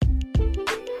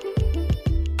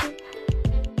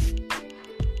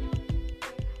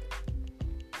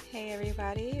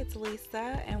everybody. It's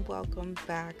Lisa, and welcome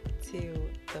back to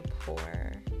The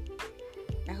Pour.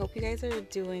 I hope you guys are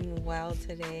doing well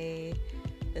today.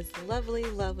 This lovely,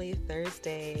 lovely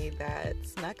Thursday that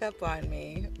snuck up on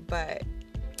me, but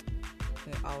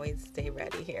we always stay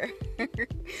ready here.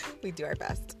 We do our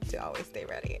best to always stay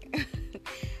ready.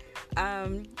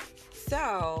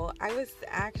 So I was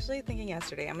actually thinking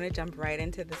yesterday, I'm going to jump right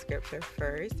into the scripture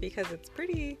first because it's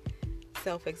pretty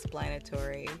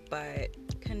self-explanatory, but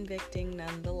convicting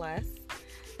nonetheless.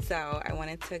 So I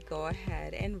wanted to go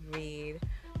ahead and read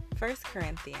 1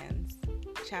 Corinthians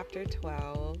chapter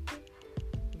 12,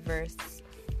 verse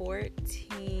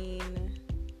 14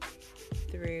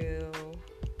 through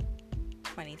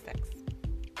 26.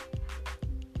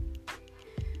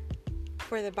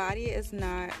 For the body is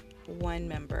not one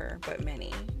member, but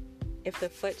many. If the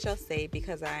foot shall say,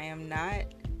 because I am not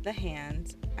the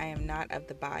hand, I am not of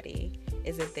the body,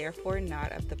 is it therefore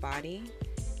not of the body?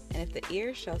 And if the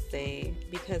ear shall say,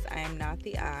 because I am not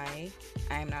the eye,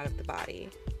 I am not of the body,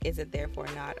 is it therefore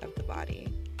not of the body?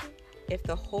 If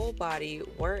the whole body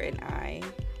were an eye,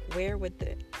 where were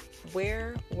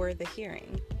the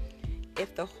hearing?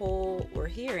 If the whole were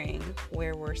hearing,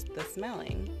 where were the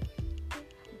smelling?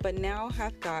 But now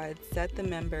hath God set the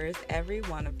members, every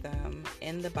one of them,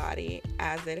 in the body,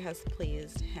 as it has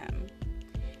pleased him.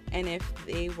 And if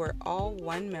they were all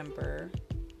one member,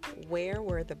 where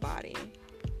were the body?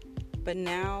 But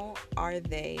now are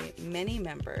they many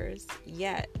members,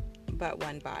 yet but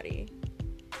one body.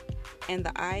 And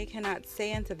the eye cannot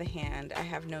say unto the hand, I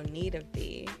have no need of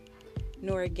thee,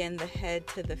 nor again the head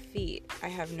to the feet, I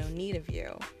have no need of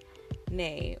you.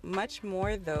 Nay, much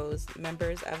more those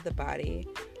members of the body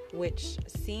which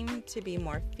seem to be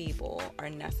more feeble are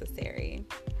necessary.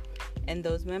 And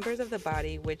those members of the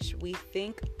body which we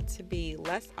think to be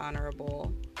less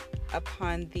honorable,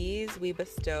 upon these we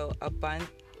bestow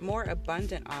more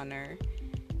abundant honor,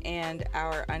 and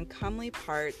our uncomely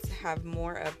parts have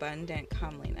more abundant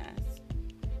comeliness.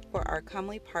 For our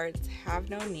comely parts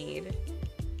have no need,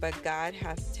 but God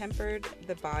hath tempered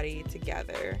the body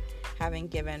together, having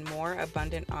given more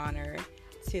abundant honor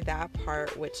to that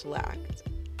part which lacked,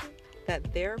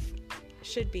 that there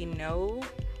should be no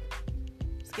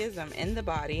schism in the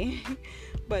body,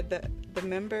 but the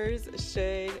members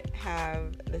should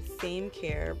have the same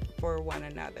care for one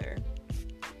another.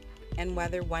 And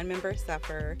whether one member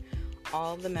suffer,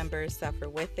 all the members suffer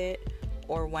with it,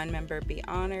 or one member be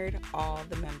honored, all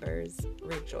the members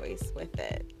rejoice with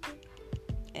it.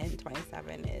 And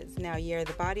 27 is, now ye are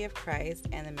the body of Christ,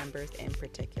 and the members in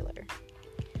particular.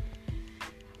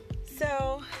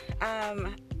 So,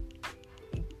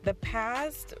 the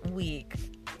past week,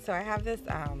 so I have this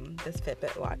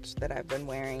Fitbit watch that I've been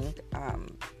wearing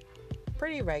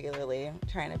pretty regularly,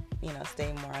 trying to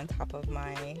stay more on top of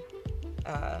my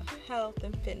health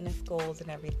and fitness goals and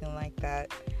everything like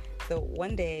that. So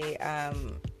one day,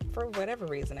 for whatever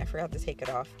reason, I forgot to take it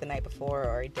off the night before,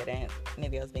 or I didn't.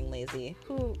 Maybe I was being lazy.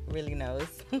 Who really knows?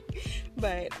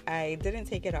 But I didn't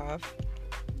take it off,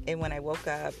 and when I woke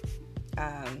up,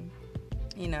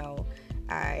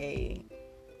 I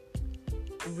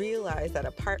realized that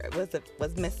a part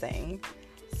was missing.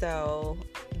 So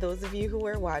those of you who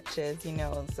wear watches,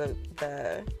 so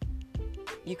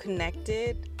you connect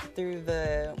it through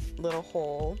the little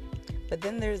hole, but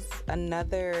then there's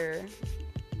another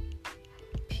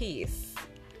piece,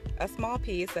 a small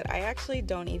piece that I actually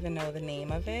don't even know the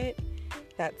name of it,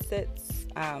 that sits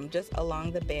just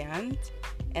along the band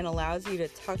and allows you to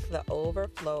tuck the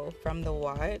overflow from the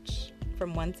watch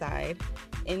from one side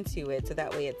into it, so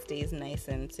that way it stays nice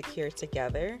and secure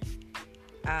together.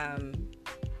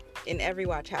 And every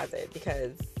watch has it,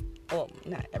 because, well,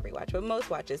 not every watch, but most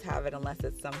watches have it, unless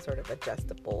it's some sort of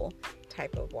adjustable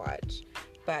type of watch.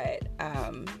 But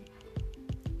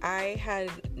I had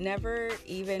never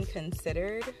even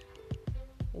considered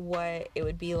what it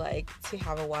would be like to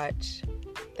have a watch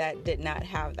that did not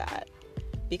have that,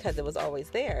 because it was always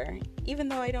there, even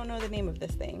though I don't know the name of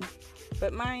this thing.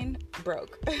 But mine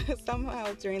broke.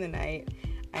 Somehow during the night,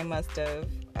 I must have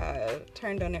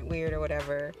turned on it weird or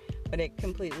whatever, but it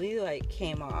completely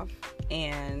came off,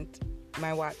 and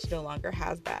my watch no longer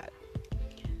has that.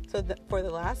 So for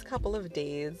the last couple of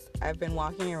days, I've been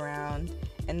walking around,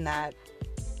 and that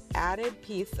added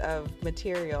piece of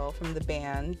material from the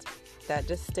band that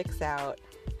just sticks out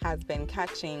has been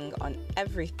catching on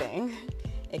everything.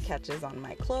 It catches on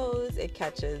my clothes. It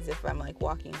catches if I'm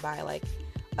walking by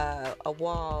a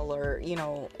wall, or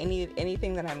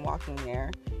anything that I'm walking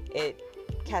near. It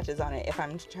catches on it. If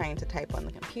I'm trying to type on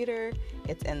the computer,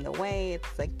 it's in the way. It's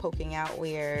poking out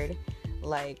weird.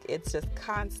 It's just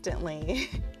constantly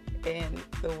in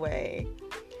the way.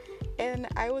 And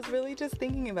I was really just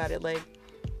thinking about it. Like,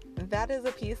 that is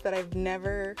a piece that I've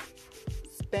never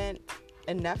spent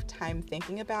enough time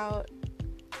thinking about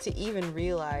to even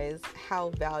realize how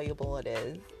valuable it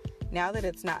is. Now that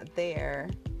it's not there,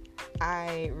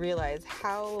 I realize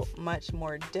how much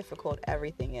more difficult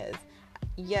everything is.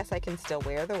 Yes, I can still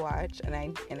wear the watch, and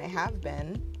I have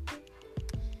been.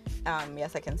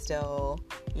 Yes, I can still,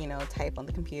 type on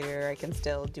the computer. I can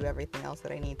still do everything else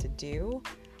that I need to do,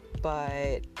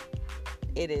 but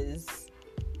it is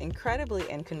incredibly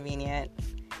inconvenient,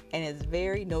 and it's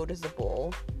very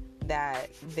noticeable that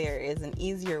there is an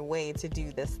easier way to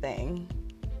do this thing.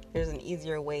 There's an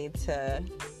easier way to,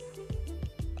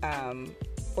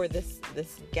 for this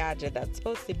gadget that's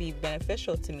supposed to be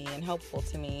beneficial to me and helpful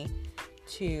to me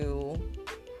to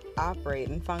operate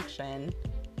and function,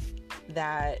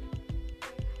 that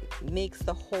makes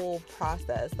the whole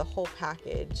process, the whole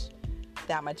package,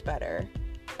 that much better.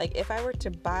 Like, if I were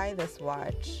to buy this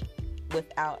watch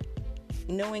without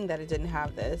knowing that it didn't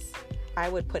have this, I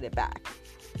would put it back,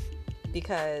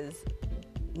 because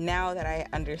now that I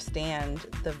understand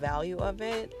the value of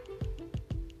it,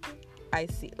 I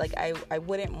see, like, I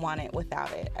wouldn't want it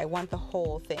without it. I want the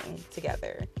whole thing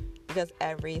together, because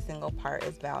every single part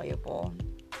is valuable.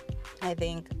 I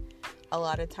think a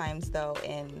lot of times, though,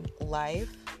 in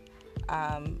life,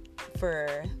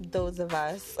 for those of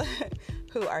us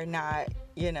who are not,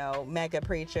 mega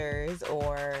preachers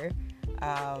or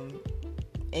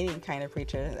any kind of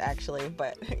preachers, actually,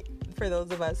 but for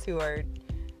those of us who are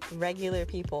regular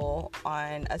people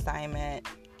on assignment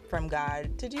from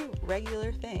God to do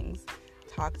regular things,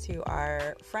 talk to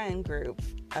our friend group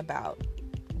about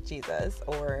Jesus,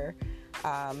 or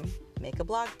make a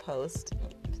blog post,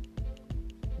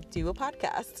 do a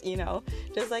podcast,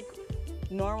 just like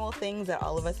normal things that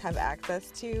all of us have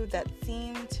access to that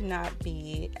seem to not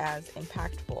be as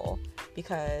impactful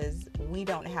because we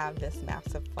don't have this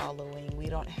massive following. We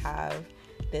don't have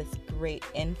this great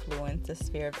influence, a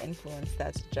sphere of influence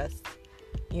that's just,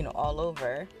 all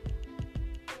over.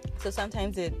 So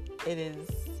sometimes it is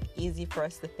easy for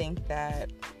us to think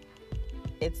that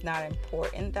it's not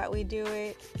important that we do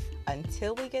it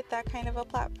until we get that kind of a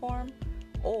platform,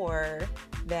 or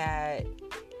that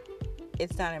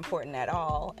it's not important at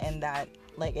all, and that,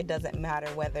 like, it doesn't matter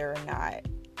whether or not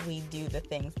we do the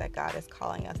things that God is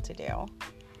calling us to do.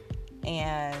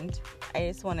 And I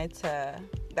just wanted to,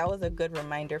 that was a good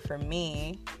reminder for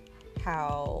me,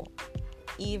 how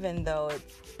even though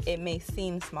it may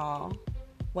seem small,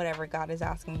 whatever God is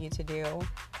asking you to do,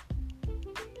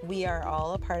 we are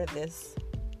all a part of this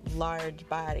large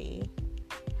body,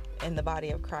 in the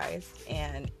body of Christ,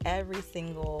 and every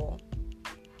single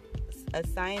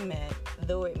assignment,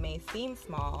 though it may seem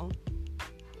small,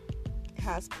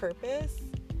 has purpose,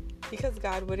 because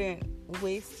God wouldn't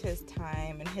waste his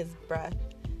time and his breath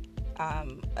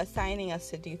assigning us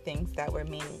to do things that were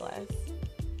meaningless.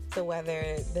 So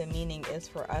whether the meaning is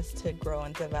for us to grow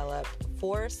and develop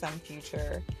for some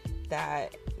future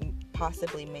that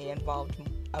possibly may involve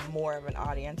more of an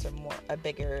audience, or a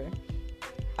bigger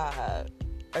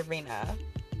arena,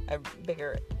 a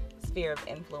bigger sphere of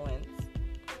influence,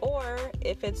 or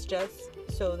if it's just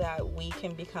so that we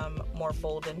can become more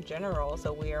bold in general,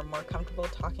 so we are more comfortable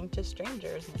talking to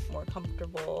strangers, more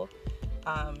comfortable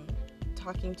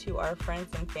talking to our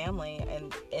friends and family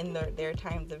and in their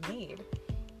times of need.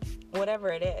 Whatever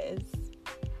it is,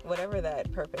 whatever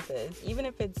that purpose is, even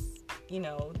if it's,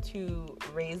 to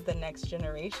raise the next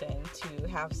generation to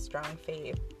have strong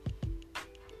faith,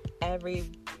 every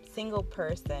single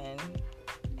person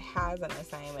has an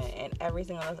assignment, and every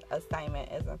single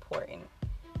assignment is important,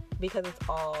 because it's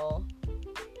all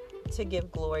to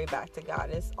give glory back to God.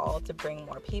 It's all to bring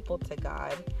more people to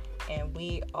God, and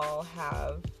we all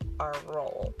have our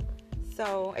role.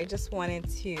 So I just wanted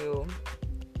to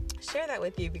share that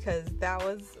with you, because that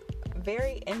was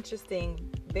very interesting,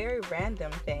 very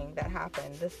random thing that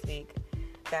happened this week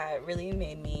that really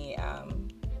made me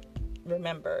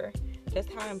remember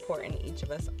just how important each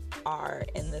of us are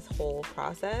in this whole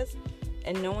process.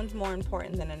 And no one's more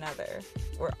important than another.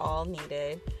 We're all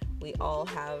needed. We all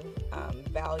have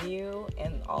value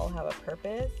and all have a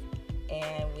purpose.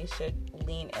 And we should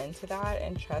lean into that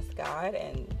and trust God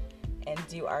and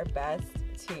do our best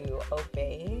to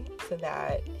obey so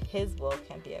that his will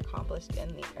can be accomplished in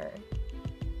the earth.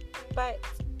 But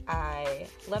I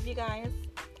love you guys.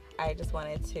 I just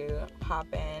wanted to hop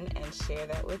in and share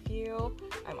that with you.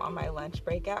 I'm on my lunch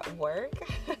break at work.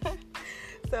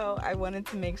 So I wanted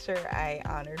to make sure I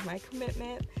honored my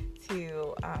commitment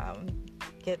to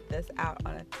get this out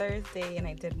on a Thursday, and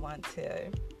I did want to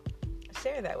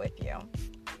share that with you.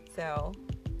 So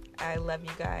I love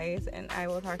you guys, and I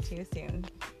will talk to you soon.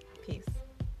 Peace.